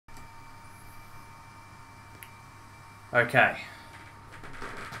Okay.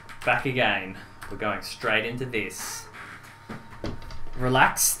 Back again. We're going straight into this.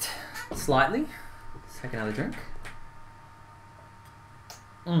 Relaxed slightly. Let's take another drink.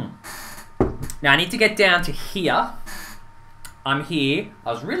 Now I need to get down to here. I'm here.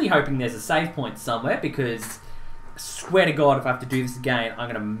 I was really hoping there's a save point somewhere because I swear to God if I have to do this again,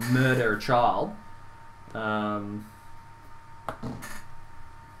 I'm going to murder a child. Or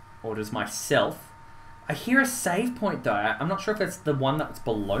just myself. I hear a save point though. I'm not sure if it's the one that's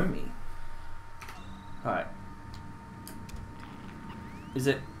below me. Alright. Is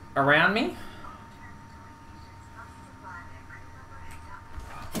it around me?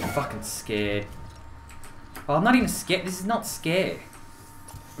 I'm fucking scared. Oh, I'm not even scared. This is not scared.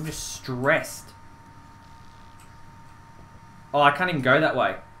 I'm just stressed. Oh, I can't even go that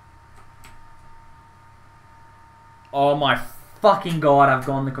way. Oh my fucking God, I've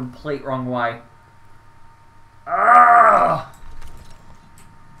gone the complete wrong way. Ah!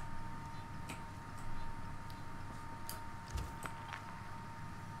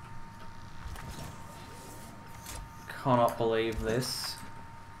 Cannot believe this.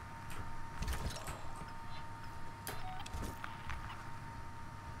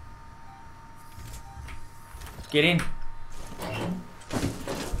 Get in.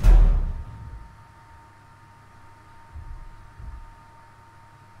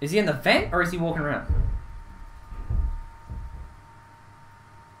 Is he in the vent or is he walking around?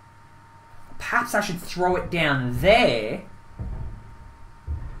 Perhaps I should throw it down there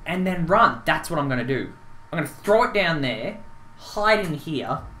and then run. That's what I'm going to do. I'm going to throw it down there, hide in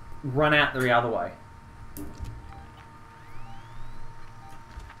here, run out the other way.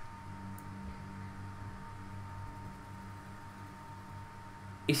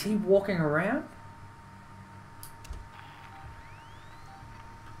 Is he walking around?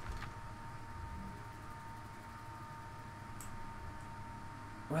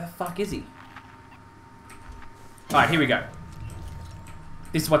 Where the fuck is he? Alright, here we go.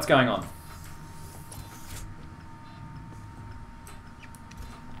 This is what's going on.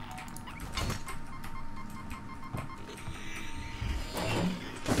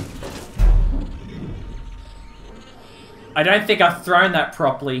 I don't think I've thrown that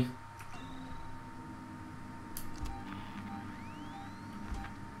properly.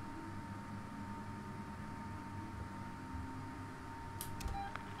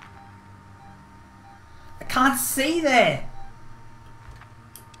 I can't see there.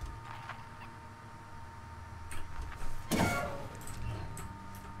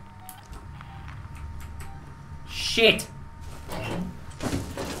 Shit.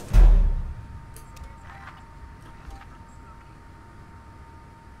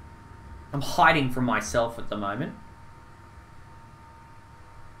 I'm hiding from myself at the moment.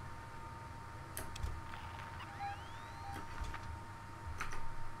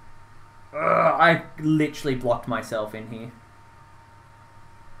 I literally blocked myself in here.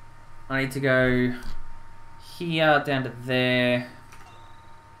 I need to go here, down to there.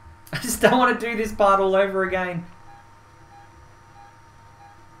 I just don't want to do this part all over again.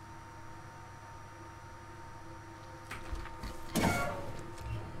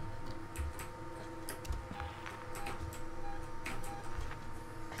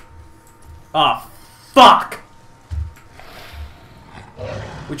 Oh, fuck!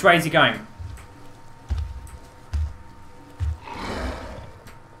 Which way is he going?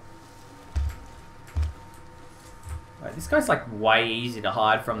 Right, this guy's like way easier to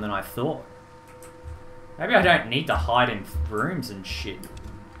hide from than I thought. Maybe I don't need to hide in rooms and shit.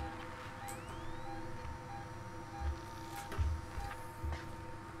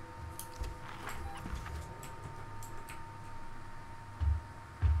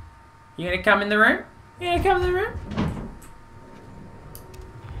 You gonna come in the room? You gonna come in the room?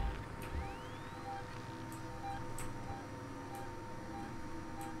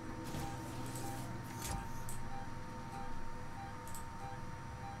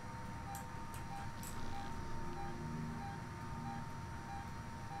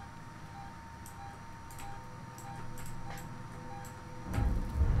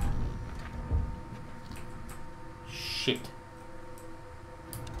 Shit.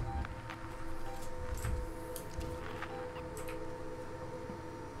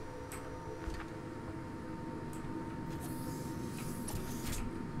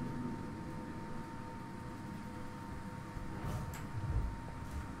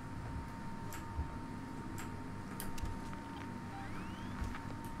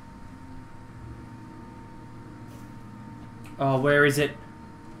 Oh, where is it?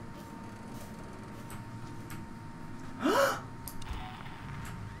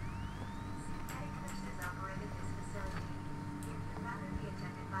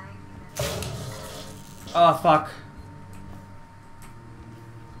 Oh, fuck.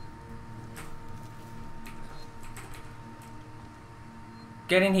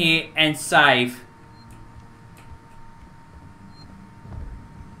 Get in here and save.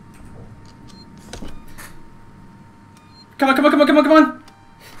 Come on, come on, come on, come on, come on!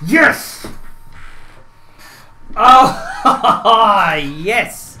 Yes! Oh,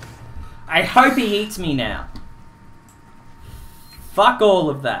 yes! I hope he eats me now. Fuck all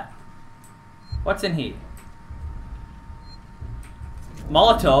of that. What's in here?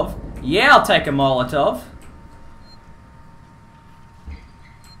 Molotov? Yeah, I'll take a Molotov.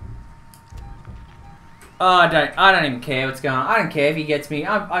 Oh, I don't even care what's going on. I don't care if he gets me.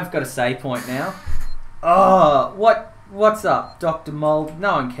 I've got a save point now. Oh, what's up, Dr. Mold?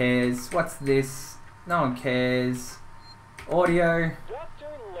 No one cares. What's this? No one cares. Audio. Dr.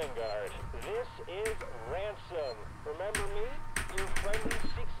 Lingard, this is Ransom. Remember me? Your friendly 6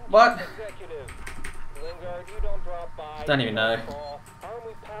 and What? executive. Lingard, you don't drop by. Don't even know. Aren't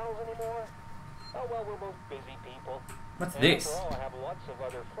we pals anymore? Oh well, we're both busy people. What's And this? after all, I have lots of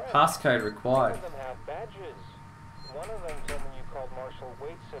other friends. Passcode required. Some of them have badges. One of them told me you called Marshal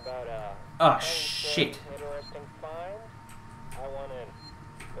Waits about a Oh, shit. interesting find. I want in.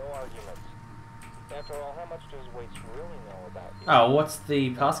 No arguments. After all, how much does Waits really know about you? Oh, what's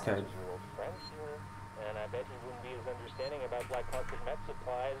the passcode? Your old friend here, and I bet he wouldn't be as understanding about black market med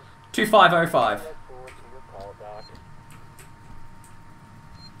supplies. 2505. I look forward to your call, Doc.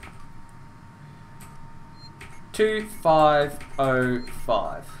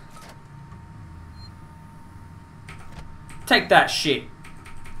 2505. Take that shit.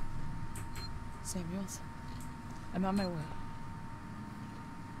 Samuels, I'm on my way.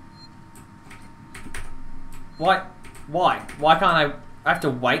 Why? Why can't I have to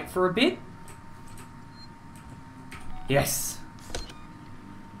wait for a bit? Yes.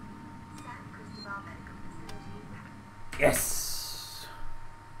 Yes.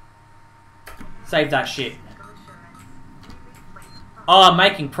 Save that shit. Oh, I'm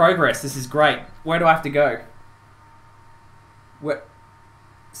making progress. This is great. Where do I have to go? Where?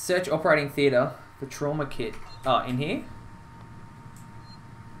 Search operating theatre for trauma kit. Oh, in here?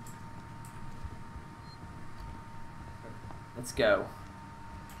 Let's go.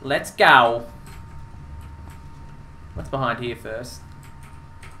 Let's go. What's behind here first?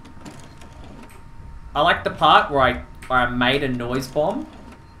 I like the part where I made a noise bomb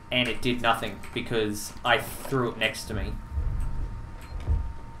and it did nothing because I threw it next to me.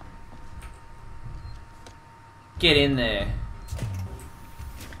 Get in there.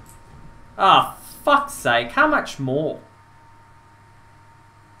 Ah, oh, fuck's sake. How much more?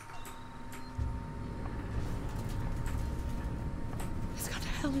 It's got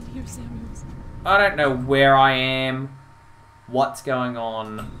hell in here, Samuels. I don't know where I am. What's going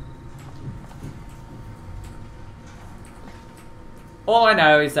on? All I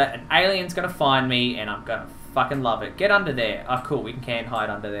know is that an alien's gonna find me and I'm gonna fucking love it. Get under there. Oh, cool. We can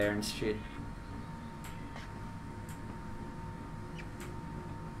hide under there and shit.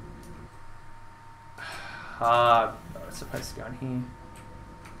 It's supposed to go in here.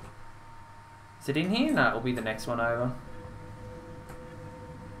 Is it in here? No, it'll be the next one over.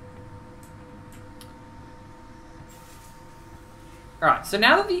 Alright, so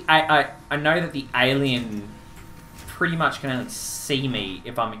now that I know that the alien pretty much can only see me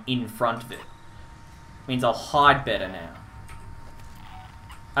if I'm in front of it. Means I'll hide better now.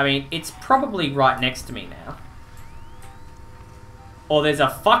 I mean, it's probably right next to me now. Or there's a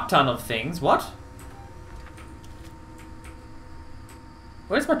fuck ton of things. What?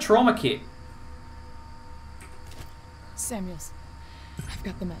 Where's my trauma kit? Samuels, I've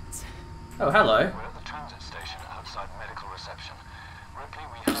got the meds. Oh, hello. We're at the transit station outside medical reception. Ripley,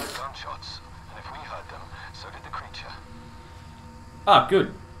 we heard gunshots, and if we heard them, so did the creature. Ah,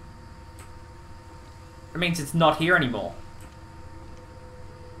 good. It means it's not here anymore.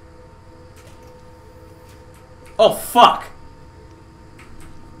 Oh, fuck!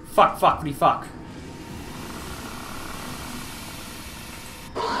 Fuck, fuckity fuck.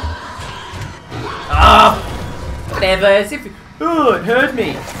 Ah! Whatever, as if... Oh, it hurt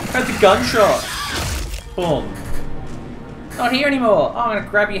me. Heard the gunshot. Boom. Not here anymore. Oh, I'm gonna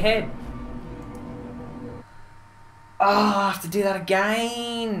grab your head. Oh, I have to do that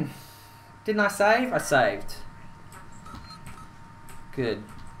again. Didn't I save? I saved. Good.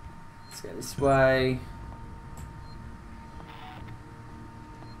 Let's go this way.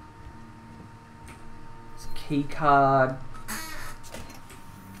 It's a key card.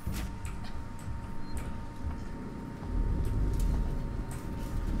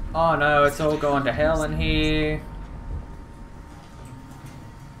 Oh no, it's all going to hell in here.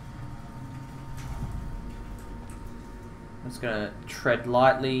 just gonna tread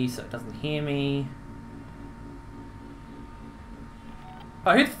lightly so it doesn't hear me.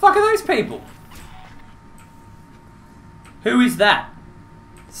 Oh, who the fuck are those people? Who is that?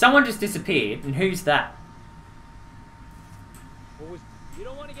 Someone just disappeared, and who's that? You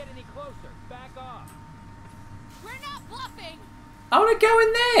don't want to get any closer. Back off. We're not bluffing! I want to go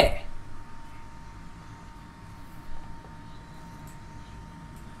in there.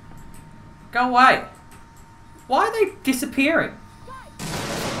 Go away. Why are they disappearing?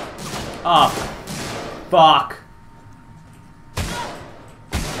 Oh, fuck.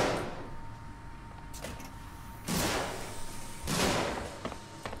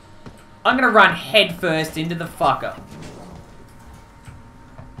 I'm gonna run headfirst into the fucker.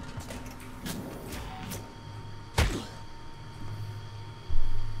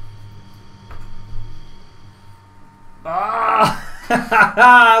 Ah!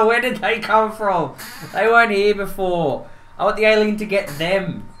 Where did they come from? They weren't here before. I want the alien to get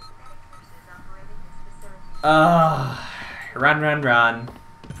them. Run, run, run.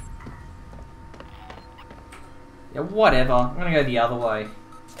 Yeah, whatever. I'm gonna go the other way.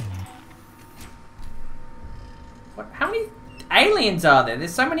 What? How many aliens are there?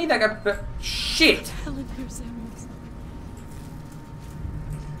 There's so many that go... Shit! Hell in here, Samuels.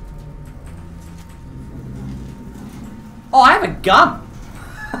 Oh, I have a gun!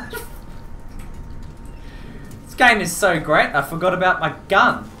 This game is so great, I forgot about my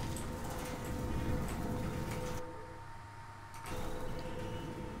gun.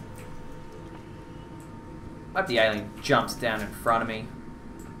 I hope the alien jumps down in front of me.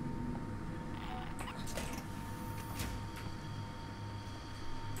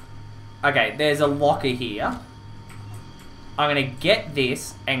 Okay, there's a locker here. I'm gonna get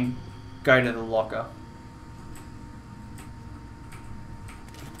this and go to the locker.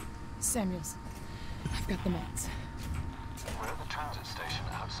 Samuels, I've got the meds. We're at the transit station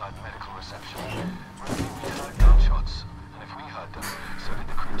outside medical reception. We heard gunshots, and if we heard them, so did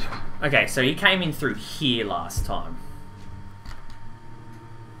the creature. Okay, so he came in through here last time.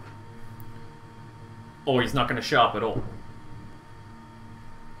 Or he's not going to show up at all.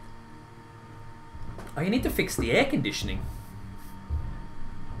 Oh, you need to fix the air conditioning.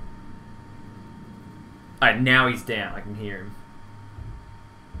 Alright, now he's down. I can hear him.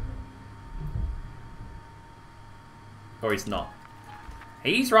 Or he's not.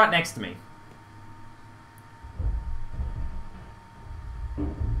 He's right next to me.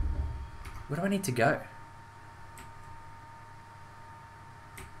 Where do I need to go?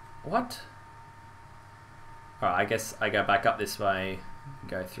 What? Alright, I guess I go back up this way.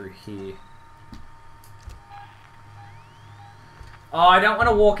 Go through here. Oh, I don't want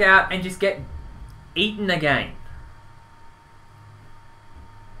to walk out and just get eaten again.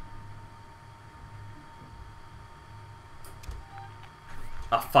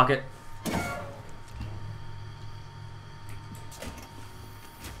 Oh, fuck it.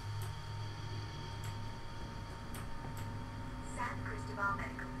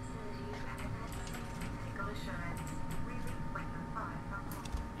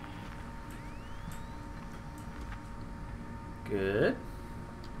 Good.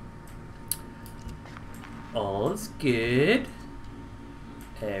 All's good.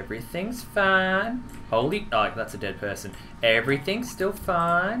 Everything's fine. Holy... Oh, that's a dead person. Everything's still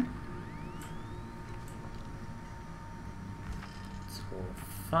fine. It's all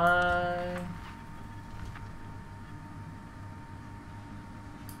fine.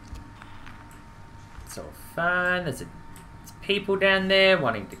 It's all fine. There's people down there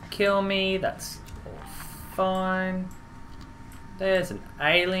wanting to kill me. That's all fine. There's an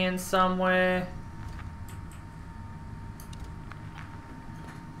alien somewhere.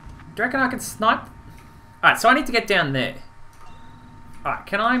 Do you reckon I can snipe? Alright, so I need to get down there. Alright,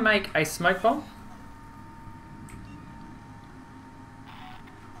 can I make a smoke bomb?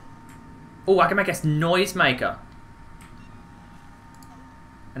 Oh, I can make a noisemaker.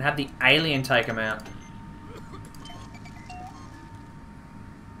 And have the alien take him out.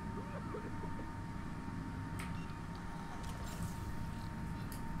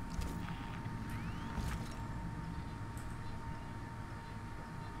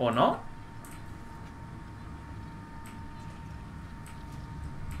 Or not?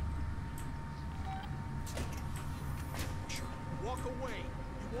 Walk away.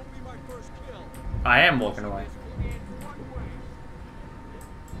 You won't be my first kill. I am walking away.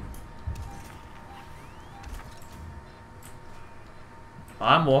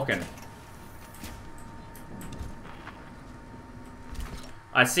 I'm walking.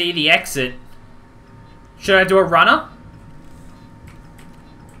 I see the exit. Should I do a runner?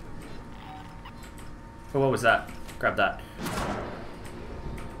 Oh, what was that? Grab that.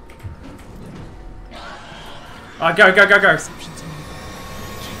 Oh, go, go, go, go. Reception's on.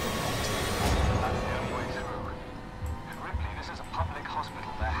 That's the only way through. Ripley, this is a public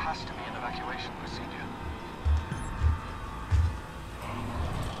hospital. There has to be an evacuation procedure.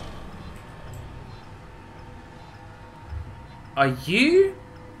 Are you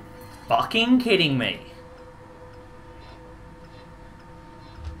fucking kidding me?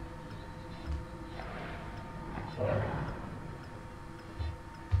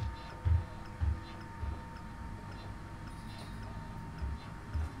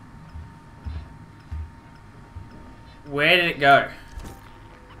 Where did it go?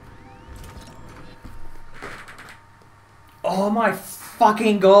 Oh my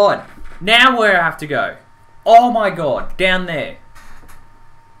fucking god. Now where I have to go? Oh my god. Down there.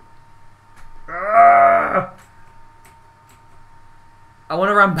 Urgh. I want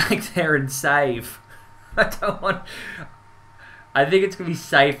to run back there and save. I don't want... I think it's going to be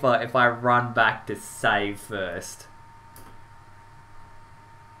safer if I run back to save first.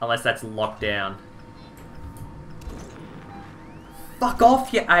 Unless that's locked down. Fuck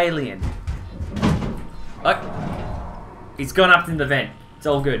off, you alien. Oh. He's gone up in the vent. It's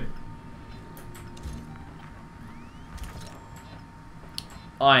all good.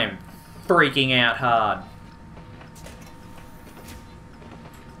 I am freaking out hard.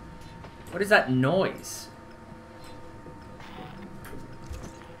 What is that noise?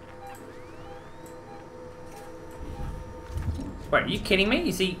 Wait, are you kidding me?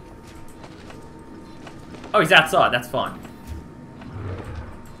 Is he... Oh, he's outside. That's fine.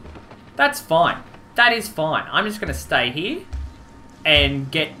 That's fine. That is fine. I'm just going to stay here and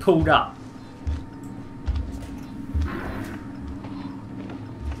get pulled up.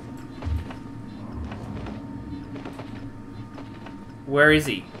 Where is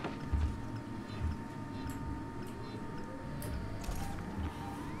he?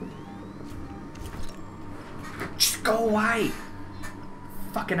 Just go away.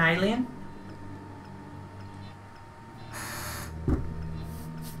 Fucking alien.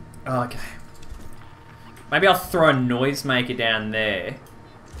 Okay. Maybe I'll throw a noisemaker down there.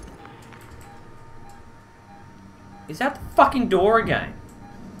 Is that the fucking door again?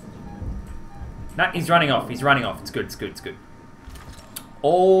 No, he's running off. He's running off. It's good, it's good, it's good.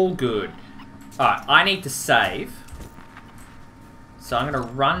 All good. Alright, I need to save. So I'm going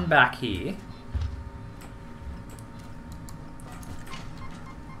to run back here.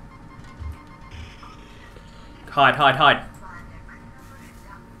 Hide, hide, hide.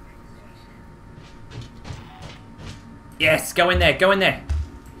 Yes, go in there, go in there.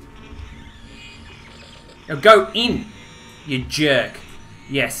 Now go in, you jerk.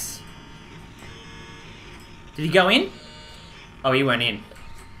 Yes. Did he go in? Oh, he went in.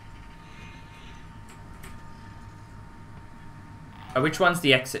 Oh, which one's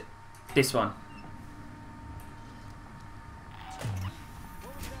the exit? This one.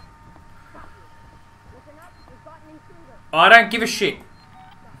 Oh, I don't give a shit.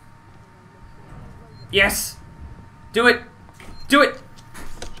 Yes. Do it. Do it.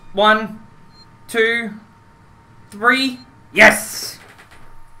 1, 2, 3. Yes.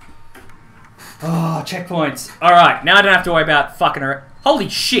 Oh, checkpoints. Alright, now I don't have to worry about fucking her. Holy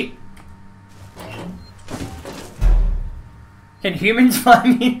shit. Can humans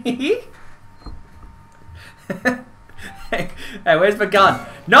find me here? Hey, where's my gun?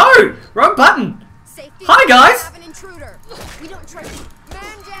 No! Wrong button! Safety. Hi, guys! We have an intruder. We don't trust.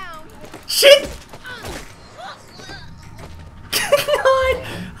 Man down. Shit! Hide!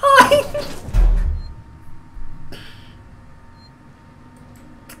 Hide!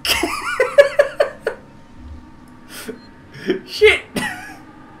 Shit!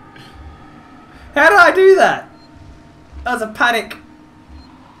 How did I do that? That was a panic.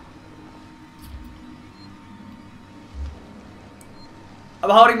 I'm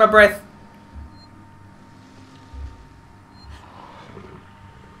holding my breath.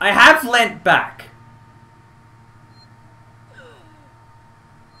 I have leant back.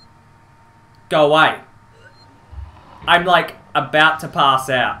 Go away. I'm like about to pass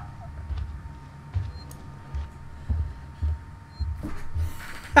out.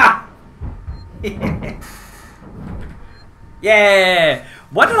 Ha! Yeah.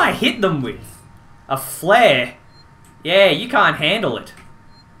 What did I hit them with? A flare? Yeah, you can't handle it.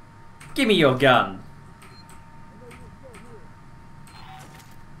 Give me your gun.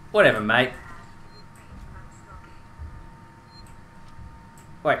 Whatever, mate.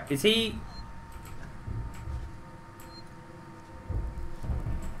 Wait, is he...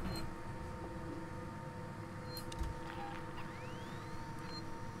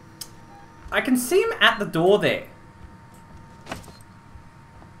 I can see him at the door there.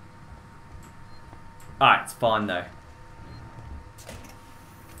 alright, it's fine though.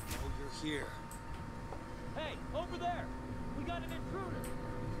 Oh, you're here. Hey, over there! We got an intruder!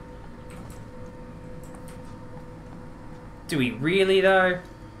 Do we really though?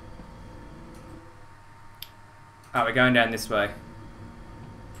 Alright, we're going down this way.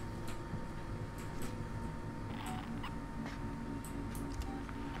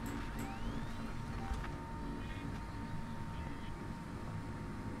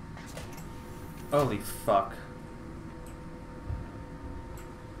 Holy fuck.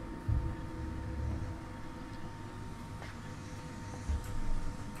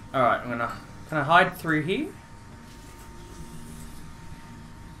 Alright, can I hide through here?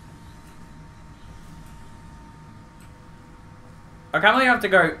 I can't believe I have to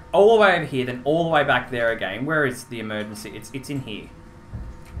go all the way over here, then all the way back there again. Where is the emergency? It's in here.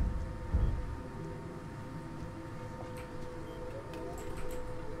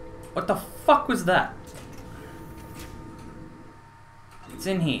 What the fuck was that? It's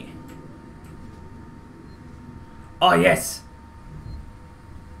in here. Oh, yes!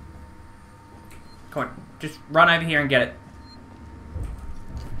 Come on, just run over here and get it.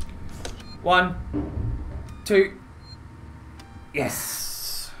 1, 2.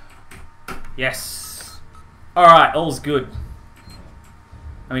 Yes. Yes. Alright, all's good.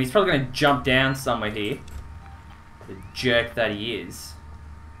 I mean, he's probably going to jump down somewhere here. The jerk that he is.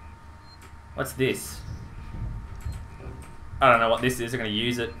 What's this? I don't know what this is. I'm going to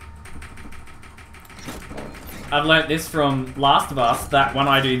use it. I've learnt this from Last of Us, that when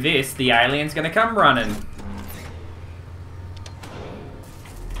I do this, the alien's going to come running.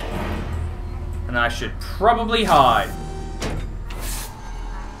 And I should probably hide.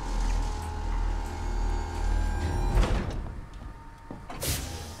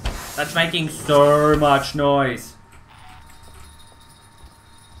 That's making so much noise.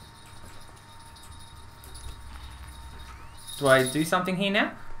 Do I do something here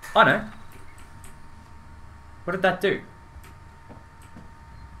now? Oh no. What did that do?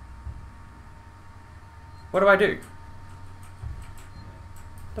 What do I do?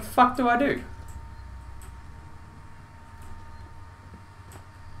 The fuck do I do?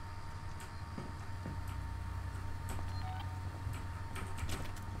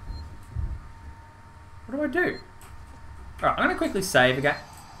 What do I do? Alright, I'm gonna quickly save again.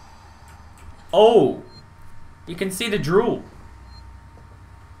 Oh! You can see the drool.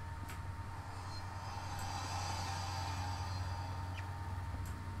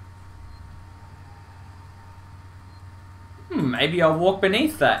 Maybe I'll walk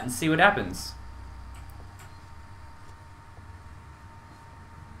beneath that and see what happens.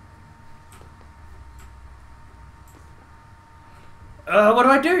 What do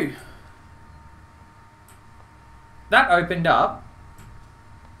I do? That opened up.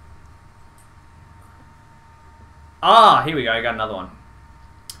 Ah, here we go. I got another one.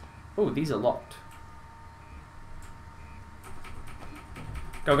 Oh, these are locked.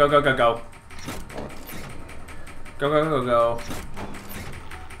 Go, go, go, go, go. Go, go, go, go.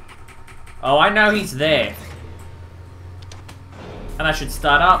 Oh, I know he's there. And I should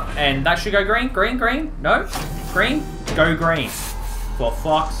start up, and that should go green. Green, green. No? Green? Go green. For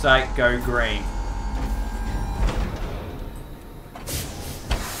fuck's sake, go green.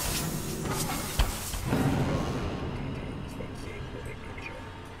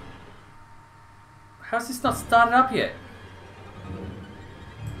 How's this not started up yet?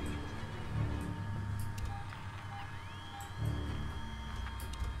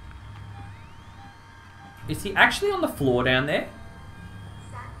 Is he actually on the floor down there?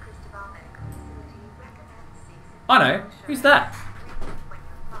 I know. Who's that?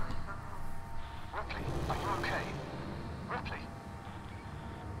 Ripley, are you okay? Ripley?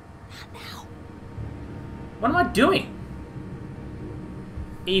 What am I doing?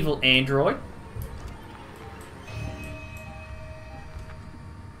 Evil android.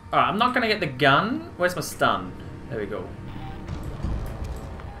 Alright, I'm not gonna get the gun. Where's my stun? There we go.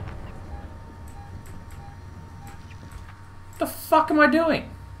 What the fuck am I doing?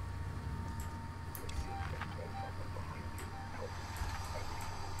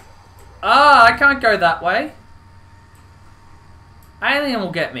 Ah, I can't go that way. Alien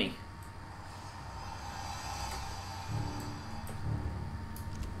will get me.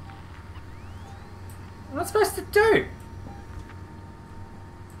 What am I supposed to do?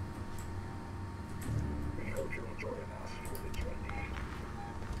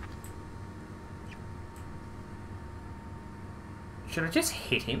 Should I just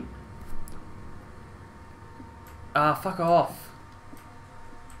hit him? Ah, fuck off.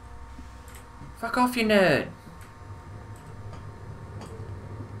 Fuck off, you nerd.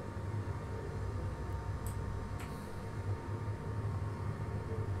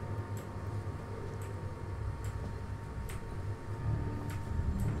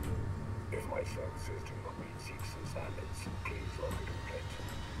 My services do not meet Zeke's standards. Please log a complaint.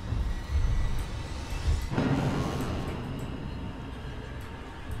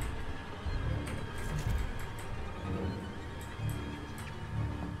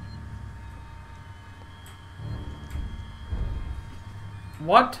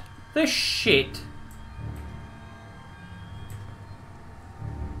 What the shit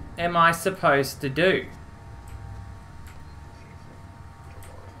am I supposed to do?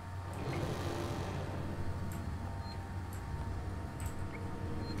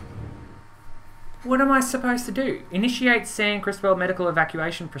 What am I supposed to do? Initiate San Cristobal medical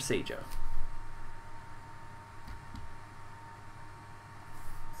evacuation procedure.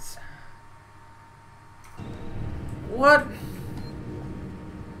 What?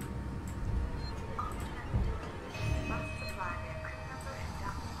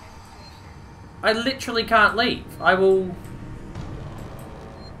 I literally can't leave. I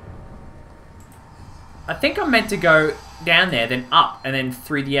think I'm meant to go down there, then up, and then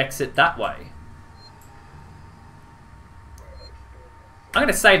through the exit that way. I'm going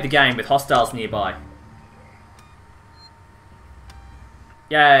to save the game with hostiles nearby.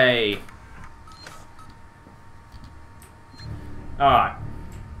 Yay. Alright.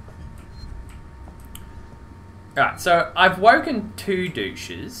 Alright, so I've woken 2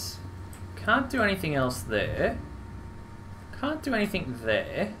 douches. Can't do anything else there. Can't do anything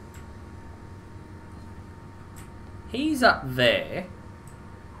there. He's up there.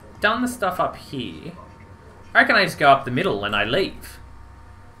 Done the stuff up here. I reckon I just go up the middle and I leave.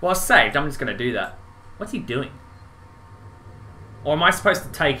 Well, I saved. I'm just going to do that. What's he doing? Or am I supposed to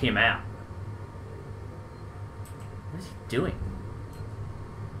take him out? What is he doing?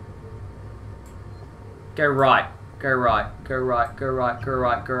 Go right. Go right. Go right. Go right. Go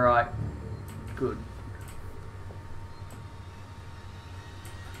right. Go right. Good.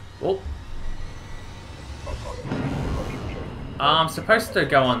 Oh. I'm supposed to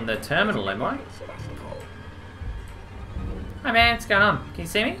go on the terminal, am I? Hi man, what's going on? Can you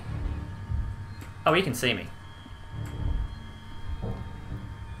see me? Oh, you can see me.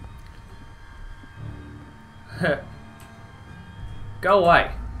 Go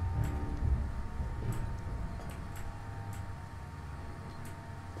away.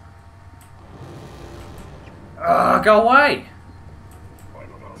 Go away!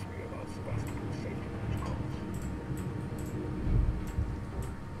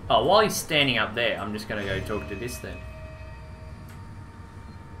 Oh, while he's standing up there, I'm just gonna go talk to this then.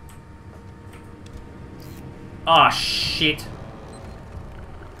 Oh shit.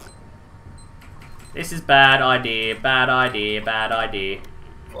 This is bad idea, bad idea, bad idea.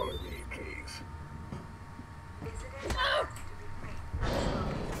 Follow me, please.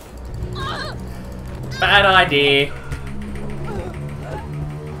 Bad idea.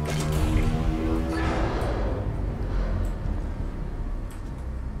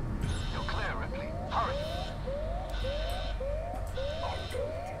 You're clear, Ripley. Hurry.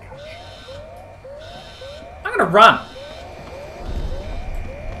 I'm gonna run.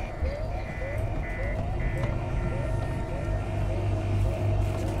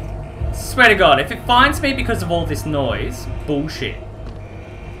 Swear to God, if it finds me because of all this noise, bullshit.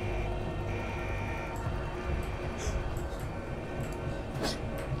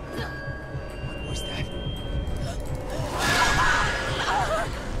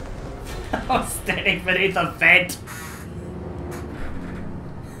 I was standing beneath a vent.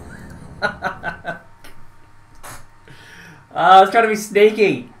 I was trying to be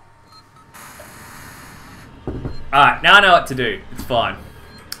sneaky. Alright, now I know what to do. It's fine.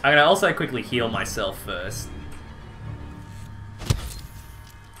 I'm gonna also quickly heal myself first.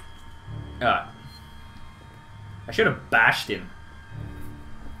 Alright. I should have bashed him.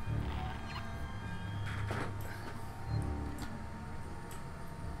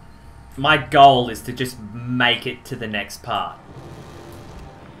 My goal is to just make it to the next part.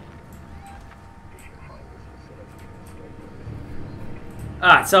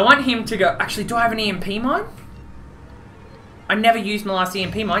 Alright, so I want him to go... Actually, do I have an EMP mine? I never used my last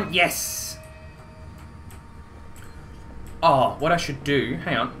EMP mine. Yes! Oh, what I should do...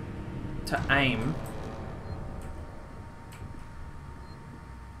 Hang on. To aim...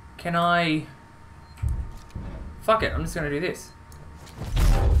 Can I... Fuck it, I'm just gonna do this.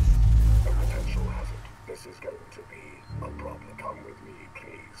 Potential hazard. This is going to be a problem. Come with me,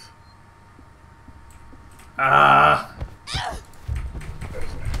 please. Ah!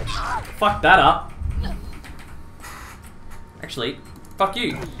 Fuck that up. Actually, fuck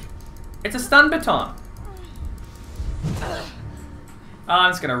you. It's a stun baton. Oh,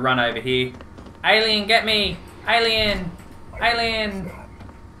 I'm just gonna run over here. Alien, get me! Alien! Alien!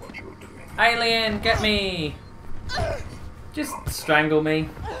 What you're doing. Alien, get me! Just strangle me.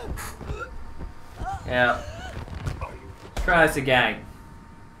 Yeah. Try this again.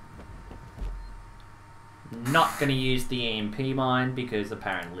 Not gonna use the EMP mine because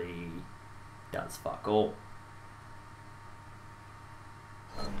apparently it does fuck all.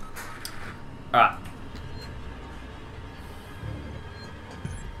 Alright.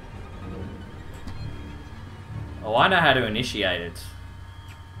 Oh, I know how to initiate it.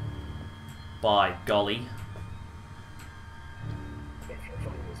 By golly. If you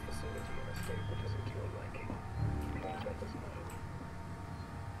find this facility in a state that isn't to your liking, please let us know.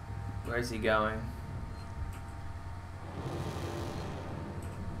 Where's he going?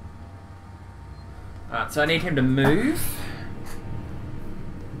 Alright, so I need him to move.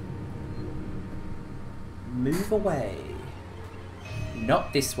 Move away.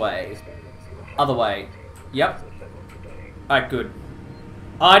 Not this way. Other way. Yep. Alright, good.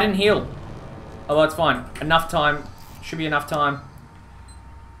 Oh, I didn't heal. Oh, that's fine. Enough time. Should be enough time.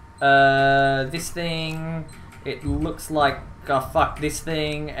 This thing. It looks like... Oh, fuck. This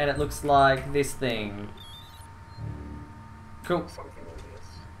thing. And it looks like this thing. Cool. Something like this.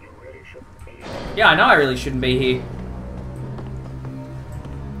 You really shouldn't be. Yeah, I know I really shouldn't be here.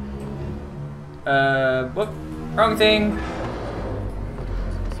 Whoop. Wrong thing.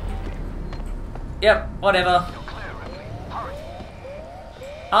 Yep, whatever.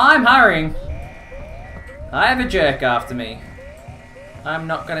 I'm hurrying. I have a jerk after me. I'm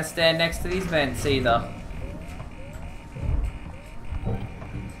not gonna stand next to these vents either.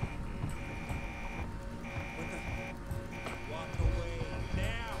 Walk away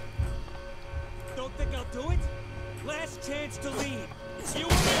now. Don't think I'll do it? Last chance to leave. It's you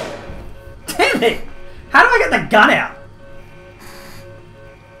and me. Damn it! How do I get the gun out?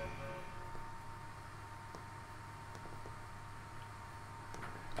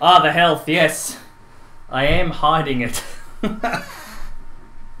 Ah, the health, yes. I am hiding it.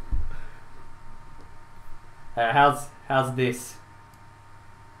 How's this?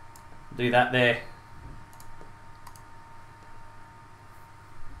 Do that there.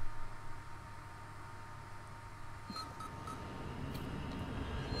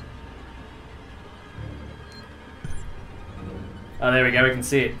 Oh, there we go, we can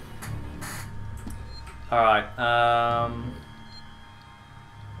see it. Alright,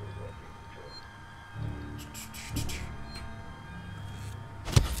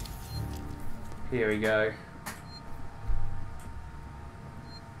 here we go.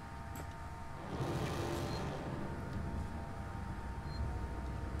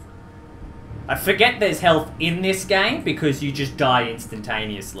 I forget there's health in this game because you just die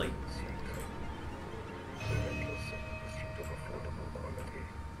instantaneously.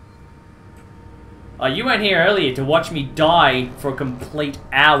 Oh, you weren't here earlier to watch me die for a complete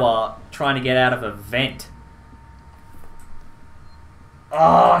hour trying to get out of a vent.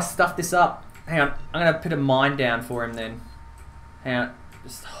 Oh, I stuffed this up. Hang on, I'm gonna put a mine down for him then. Hang on,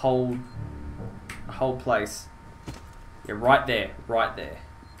 just hold place. Yeah, right there, right there.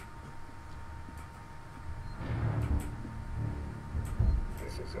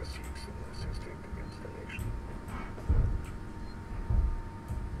 This is a season assisting installation.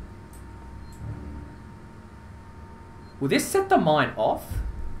 Will this set the mine off?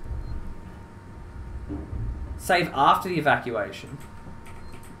 Save after the evacuation.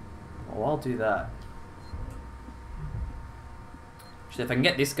 Oh, I'll do that. Actually, if I can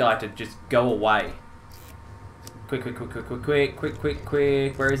get this guy to just go away. Quick.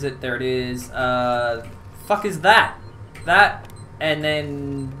 Where is it? There it is. Fuck is that? That, and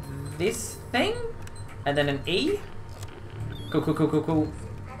then this thing? And then an E? Cool. Go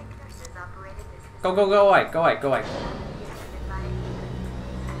away.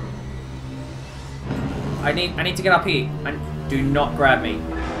 I need to get up here. Do not grab me.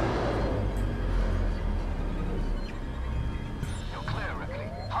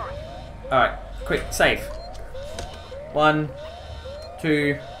 Alright, quick, save. 1,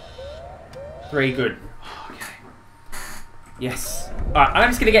 2, 3, good. Okay. Yes. Alright, I'm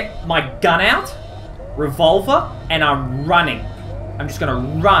just gonna get my gun out, revolver, and I'm running. I'm just gonna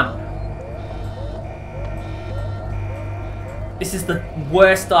run. This is the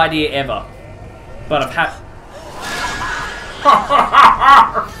worst idea ever. But I've had...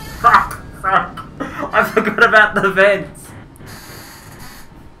 Fuck. I forgot about the vents.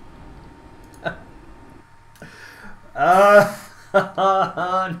 No.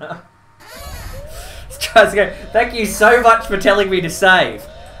 Let's try this again. Thank you so much for telling me to save.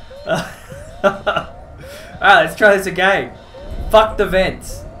 Alright, let's try this again. Fuck the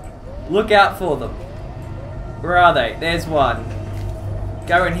vents. Look out for them. Where are they? There's one.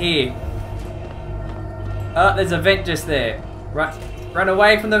 Go in here. Oh, there's a vent just there. Run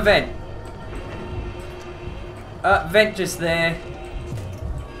away from the vent. Vent just there.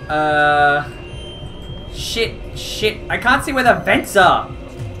 Shit. I can't see where the vents are.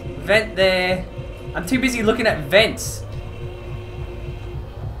 Vent there. I'm too busy looking at vents.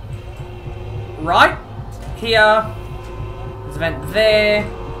 Right here. There's a vent there.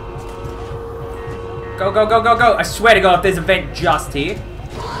 Go. I swear to God, if there's a vent just here.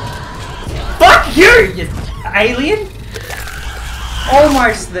 Fuck you, you alien!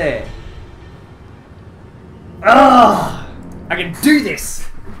 Almost there. Ugh! I can do this!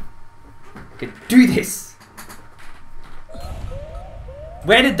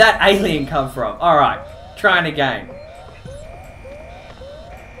 Where did that alien come from? Alright, trying again.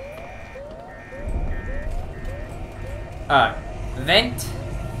 Alright, vent.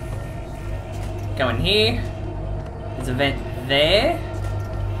 Go in here. There's a vent there.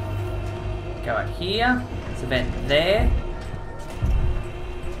 Go out here. There's a vent there.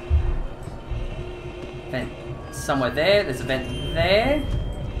 Vent somewhere there. There's a vent there.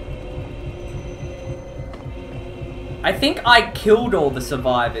 I think I killed all the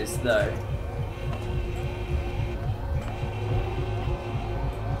survivors though.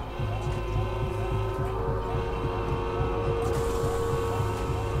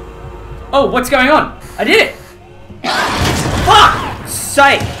 Oh, what's going on? I did it! Fuck!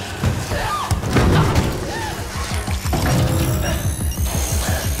 Sake!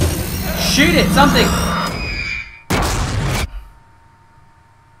 Shoot it, something!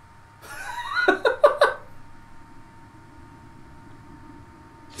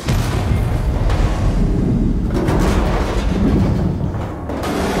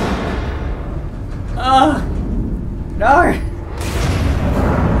 No!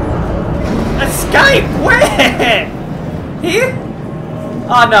 Escape! Where? Here?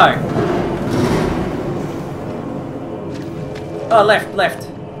 Oh no. Oh, left.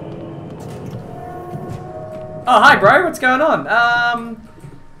 Oh, hi bro, what's going on?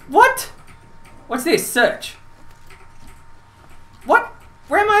 What? What's this? Search. What?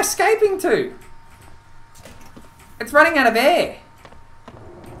 Where am I escaping to? It's running out of air.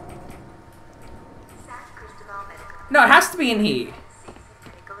 No, it has to be in here.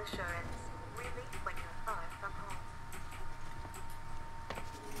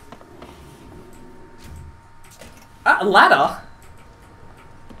 A ladder?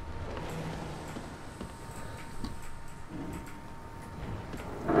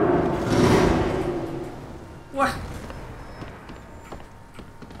 What?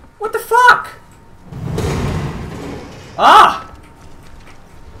 What the fuck? Ah!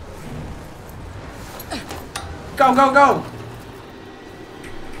 Go!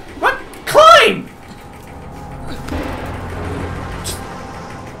 What? Climb!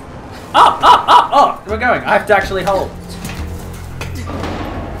 Oh! We're going. I have to actually hold.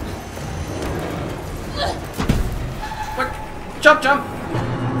 What? Jump!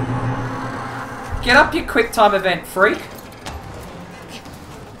 Get up, you quick time event freak.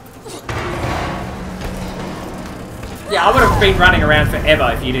 Yeah, I would have been running around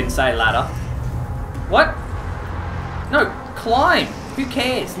forever if you didn't say ladder. What? No, climb. Who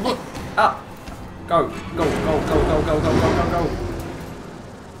cares? Look up. Go.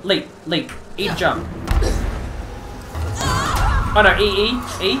 Leap. E jump. Oh no, E.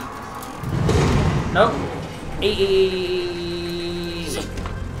 Nope. E.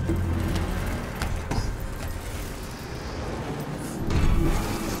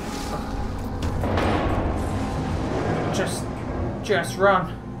 Just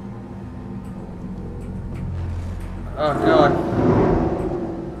run. Oh god.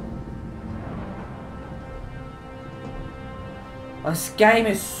 Oh, this game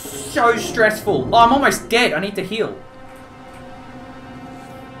is so stressful. Oh, I'm almost dead. I need to heal.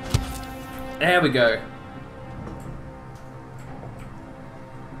 There we go.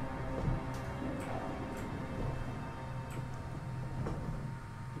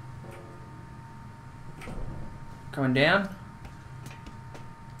 Going down.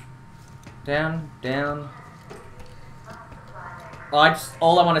 Down.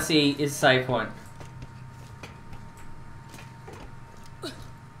 All I want to see is save point.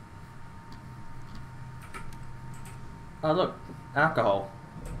 Oh look, alcohol.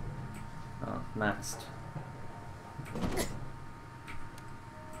 Oh, maxed.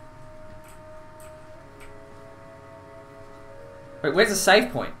 Wait, where's the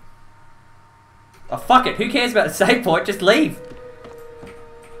save point? Oh fuck it, who cares about the save point? Just leave.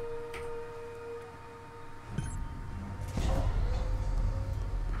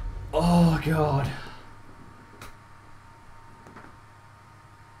 Oh god.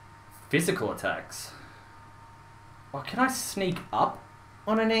 Physical attacks. Oh, can I sneak up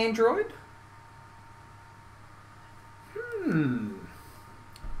on an android?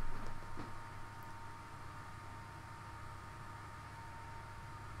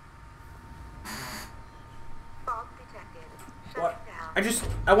 What?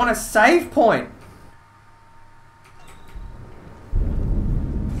 I want a save point.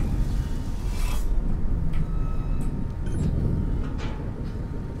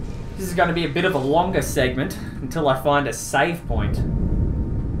 This is going to be a bit of a longer segment until I find a save point.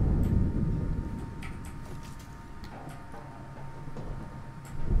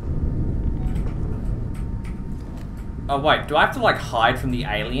 Oh wait, do I have to like hide from the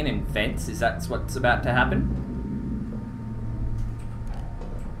alien in vents? Is that what's about to happen?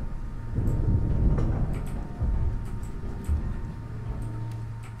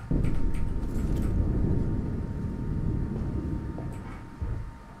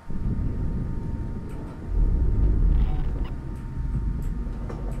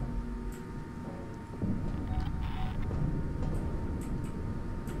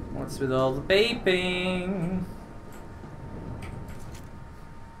 What's with all the beeping?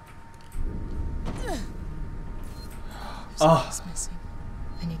 Something's missing.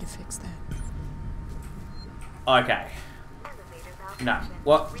 I need to fix that. Okay. No.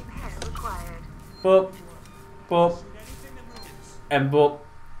 What? Boop. Boop. And boop.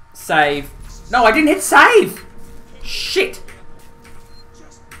 Save. No, I didn't hit save! Shit!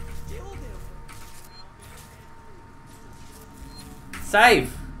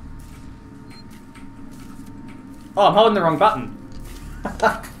 Save. Oh, I'm holding the wrong button.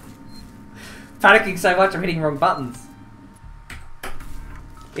 Panicking so much I'm hitting wrong buttons.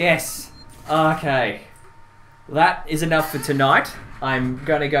 Yes. Okay. Well, that is enough for tonight. I'm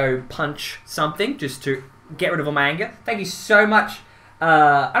going to go punch something just to get rid of all my anger. Thank you so much.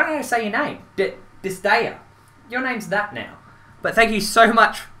 I don't know how to say your name. Disdaya. Your name's that now. But thank you so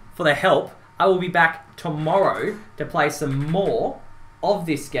much for the help. I will be back tomorrow to play some more of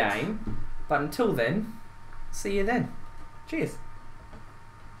this game. But until then, see you then. Cheers.